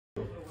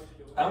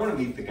I want to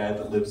meet the guy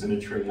that lives in a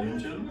train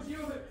engine.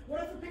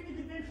 What if the picnic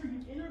adventure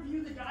you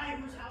interview the guy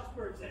whose house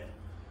burns in?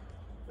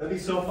 That'd be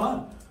so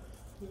fun.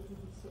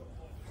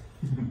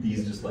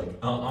 He's just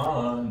like,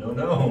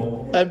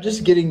 no. I'm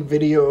just getting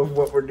video of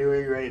what we're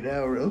doing right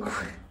now real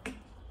quick.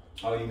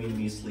 Oh, you mean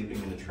me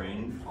sleeping in a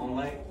train all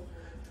night?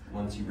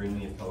 Once you bring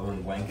me a pillow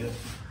and blanket?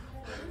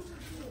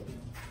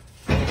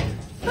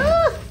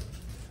 Ah!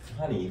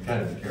 Honey, you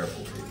gotta be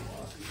careful, baby.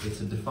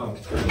 It's a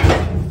defunct train.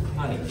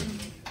 Honey.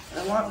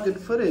 I want good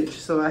footage,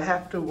 so I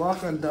have to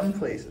walk on dumb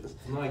places.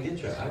 No, I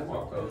get you. I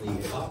walk on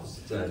the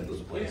opposite side of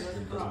those places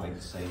and it doesn't make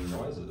the same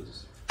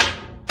noises.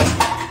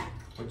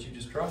 What you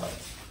just dropped?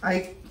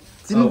 I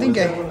didn't think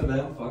was that one of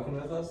them fucking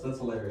with us? That's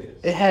hilarious.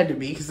 It had to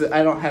be, because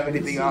I don't have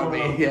anything on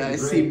me. Yeah, I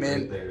see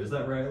mint. Right there. Is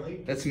that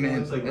Riley? That's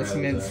mint. Like That's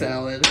Riley mint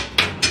salad.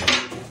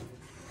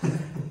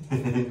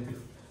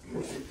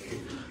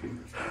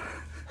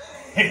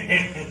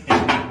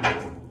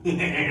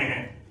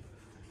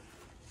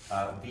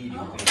 B, do you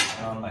want me to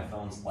turn on my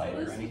phone's light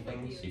or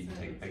anything so you can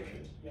take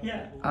pictures?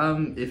 Yeah. I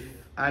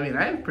mean,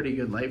 I have pretty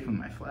good light from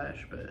my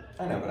flash, but...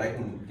 I know, but I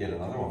can get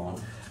another one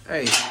on.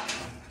 Hey.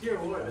 Dear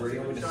Lord, Where do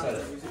you want me to set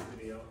it?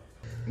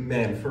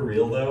 Man, for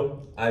real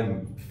though,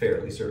 I'm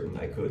fairly certain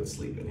I could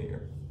sleep in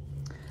here.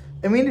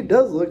 I mean, it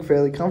does look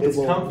fairly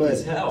comfortable, It's comfy but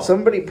as hell.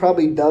 somebody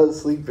probably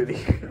does sleep in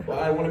here. Well,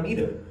 I want to meet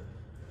him.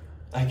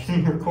 I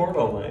can record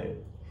all night.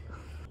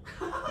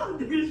 I'm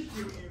gonna shoot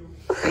you.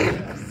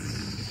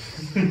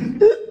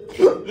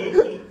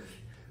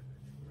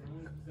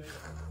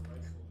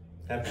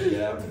 Have to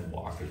get out and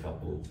walk a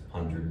couple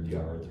 100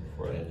 yards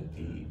before I had to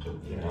pee, but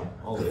you know,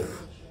 I'll live.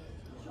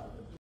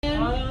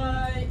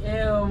 I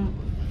am.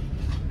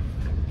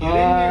 Get in here,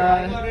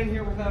 I got in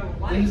here without a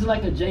light. This is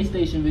like a J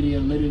Station video,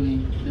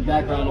 literally. The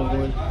background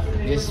of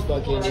this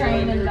fucking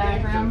Train in the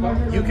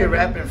background. You can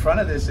rap in front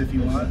of this if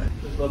you want.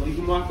 Well, you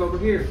can walk over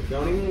here.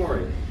 Don't even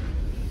worry.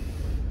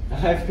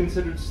 I've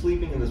considered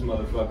sleeping in this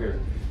motherfucker.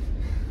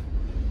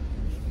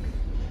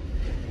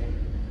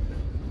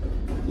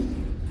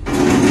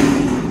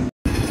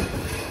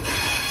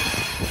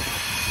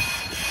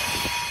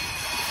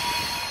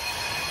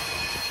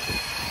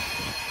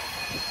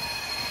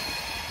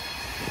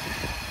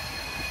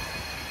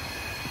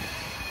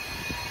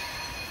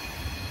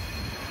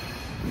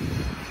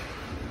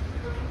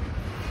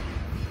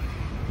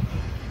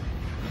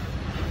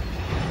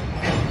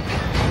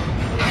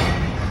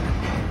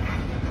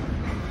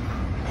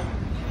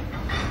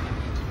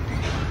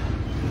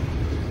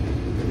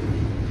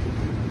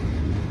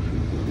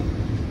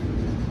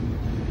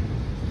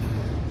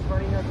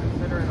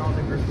 Considering all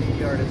the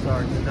graffiti artists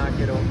are to not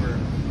get over,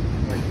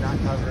 like not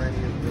cover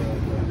any of the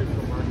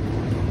official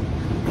markings.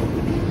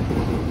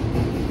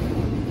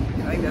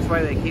 I think that's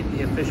why they keep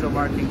the official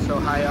marking so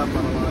high up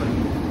on a lot of them.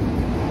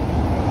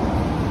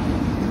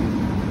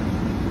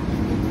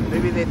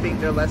 Maybe they think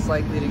they're less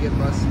likely to get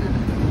busted.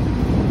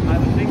 I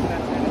would think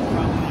that's it. It's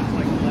probably just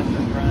like a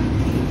lesser crime.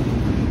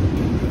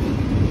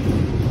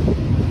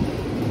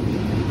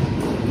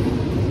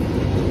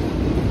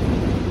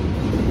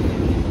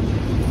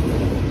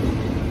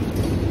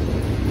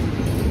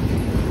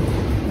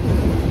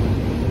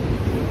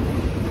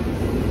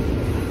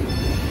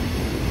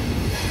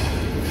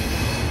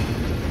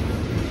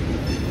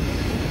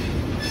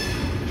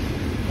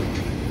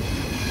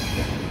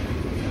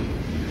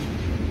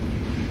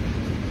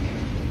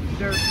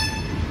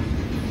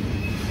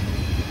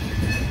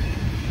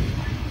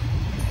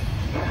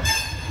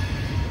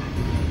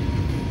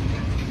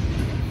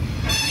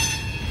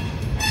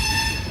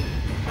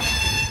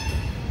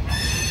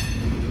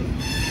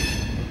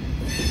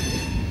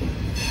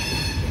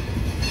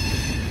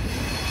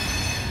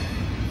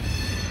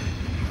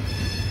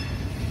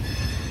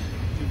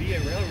 To be a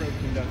railroad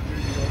conductor,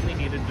 you only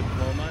need a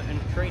diploma and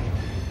training.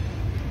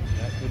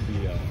 That would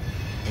be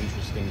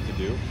interesting to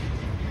do.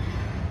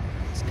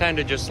 It's kind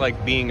of just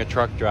like being a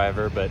truck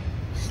driver, but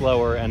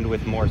slower and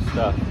with more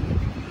stuff.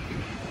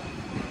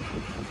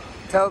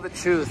 Tell the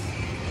truth.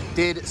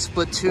 Did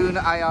Splatoon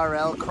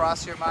IRL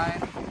cross your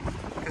mind?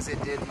 Because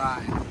it did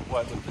mine.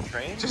 What, with the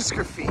train? Just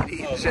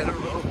graffiti in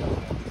general.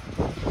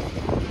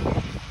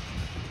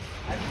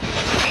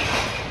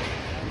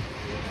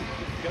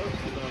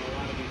 Ghosted on a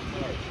lot of these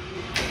cars.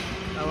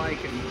 I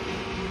like it.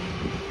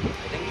 I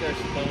think they're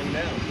slowing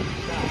down.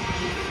 Stop.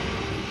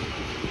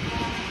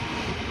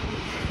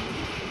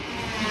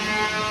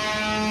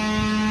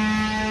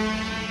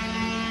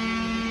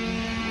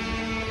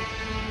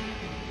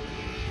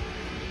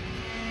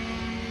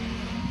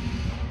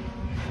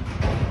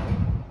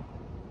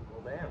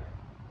 Well, damn.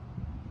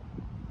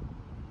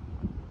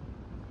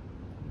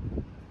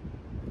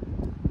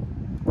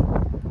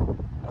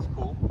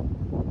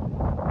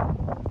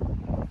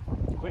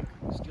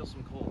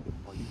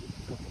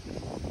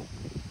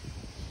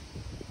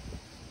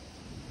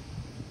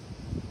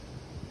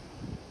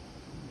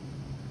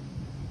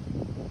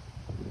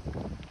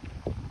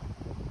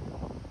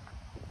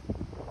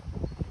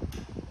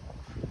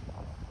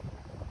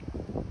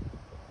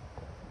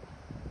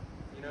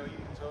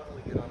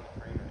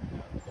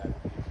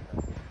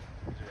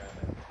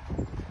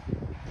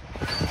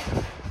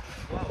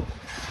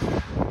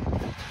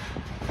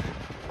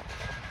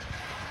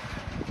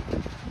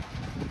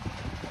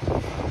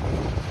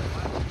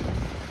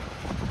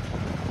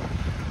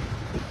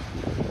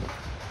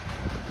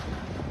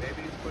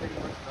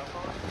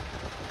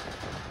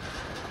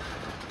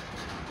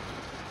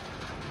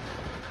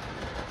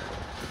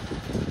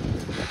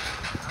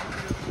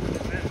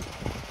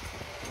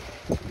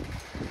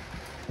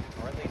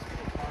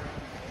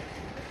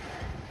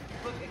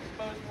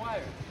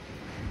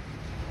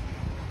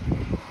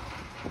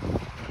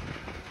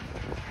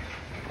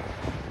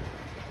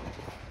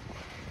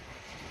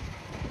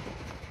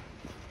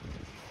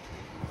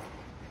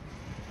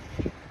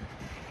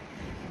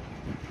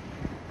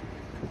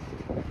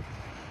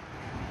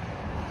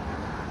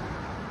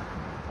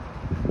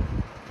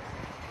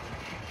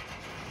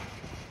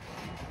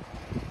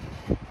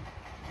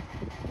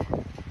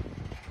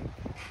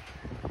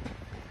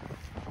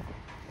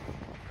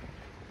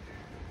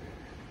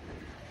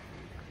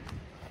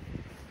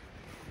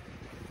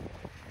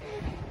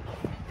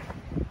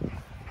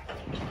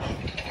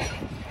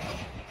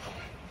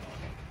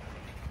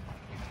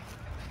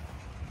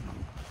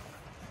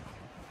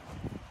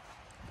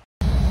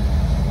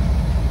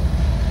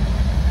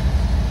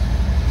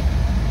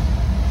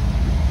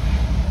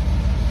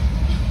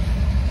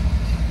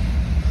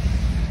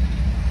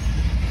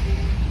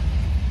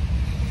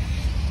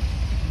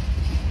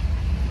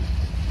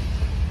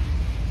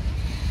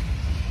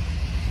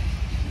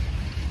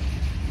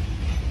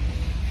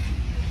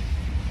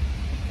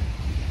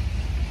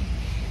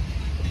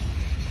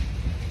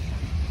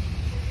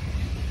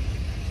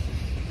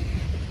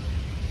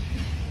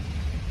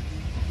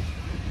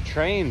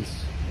 trains.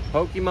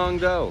 Pokemon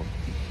Go.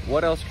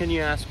 What else can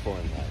you ask for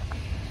in life?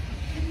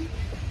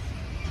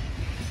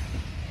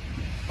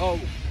 Oh,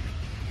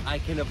 I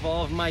can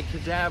evolve my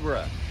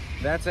Kadabra.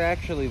 That's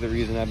actually the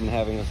reason I've been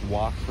having this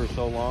walk for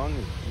so long.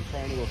 I'm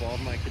trying to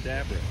evolve my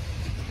Kadabra.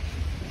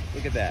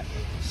 Look at that.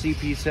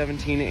 CP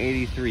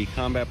 1783,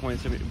 combat point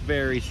 7,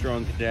 very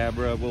strong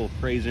Kadabra. We'll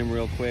praise him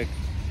real quick.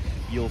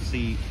 You'll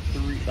see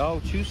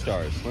 2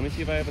 stars. Let me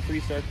see if I have a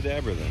 3-star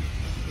Kadabra then.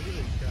 Look at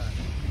this shot.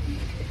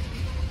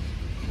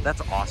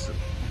 That's awesome.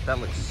 That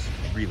looks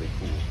really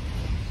cool.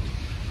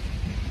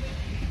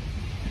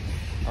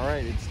 All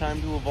right, it's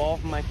time to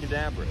evolve my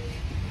Kadabra.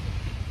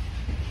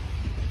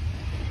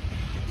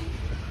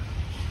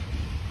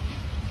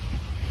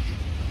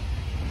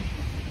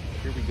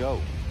 Here we go.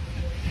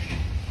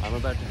 I'm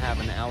about to have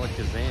an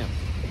Alakazam.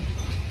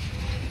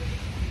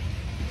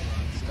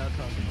 Stop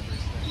talking over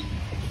stuff.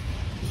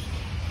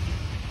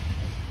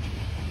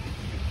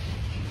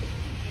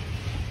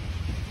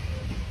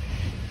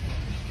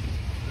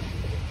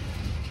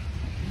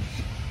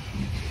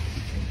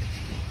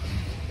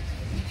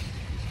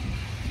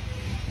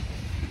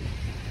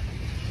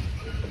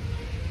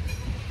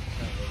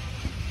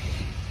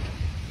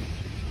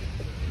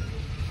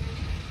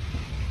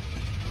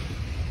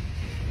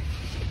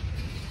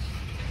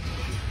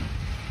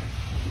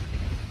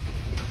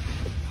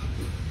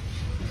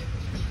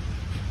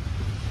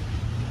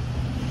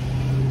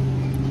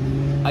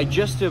 I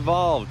just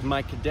evolved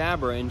my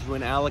Kadabra into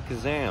an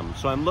Alakazam,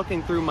 so I'm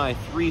looking through my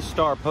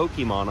 3-star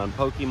Pokemon on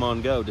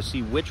Pokemon Go to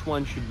see which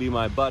one should be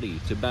my buddy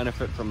to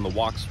benefit from the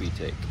walks we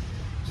take,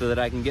 so that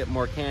I can get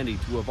more candy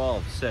to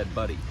evolve said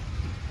buddy.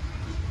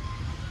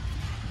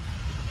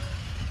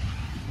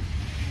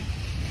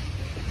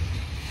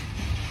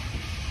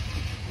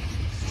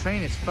 This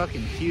train is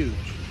fucking huge.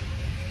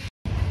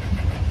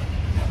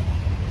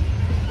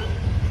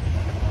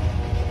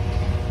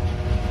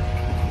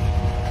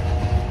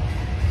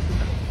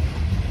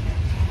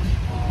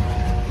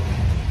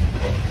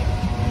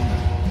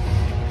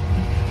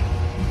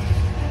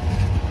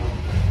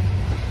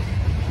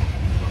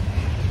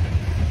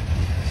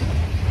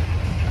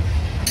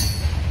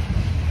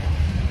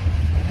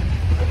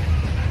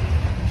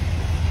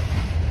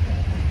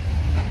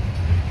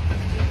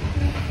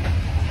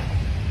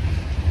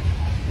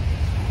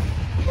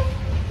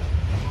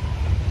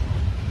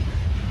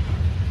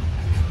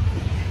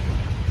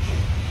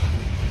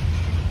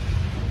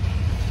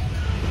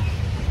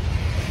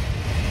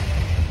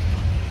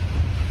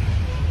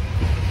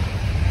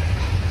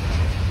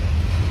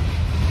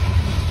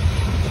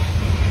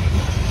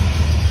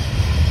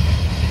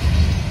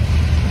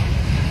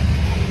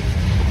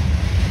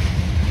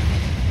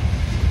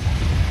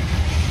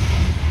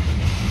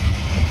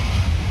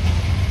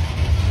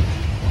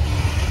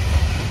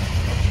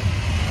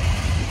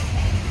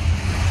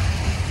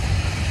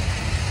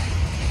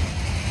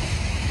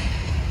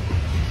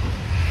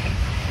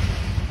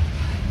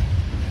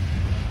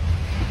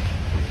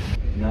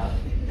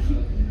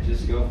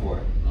 Go for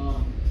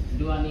it.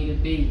 Do I need a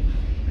beat?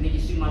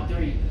 Nigga shoot my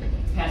 3.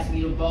 Pass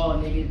me the ball,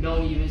 nigga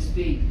don't even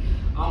speak.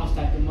 I'ma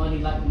stack the money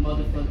like a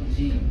motherfucking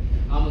G.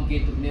 I'ma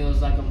get the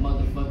meals like a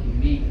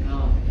motherfucking meat.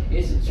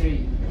 It's a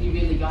treat. He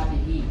really got the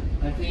heat.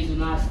 Like please do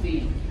not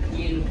speak.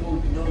 He in the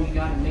booth, you know we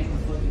gotta make him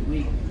fucking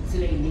weak. To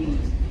their knees.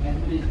 Like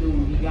who this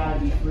dude, he gotta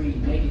be free.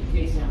 Making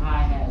kicks and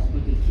hi-hats,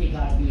 but the kick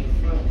gotta be in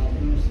front like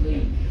Bruce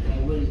Lee.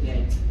 Like what is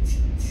that?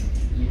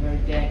 You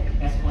heard that?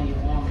 That's on your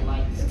arm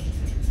like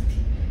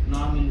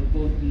now I'm in the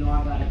booth, you know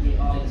I gotta get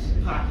all this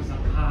pockets,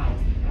 I'm high,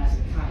 that's a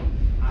kite.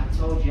 I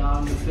told you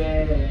I'm the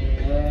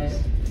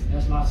best,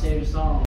 that's my favorite song.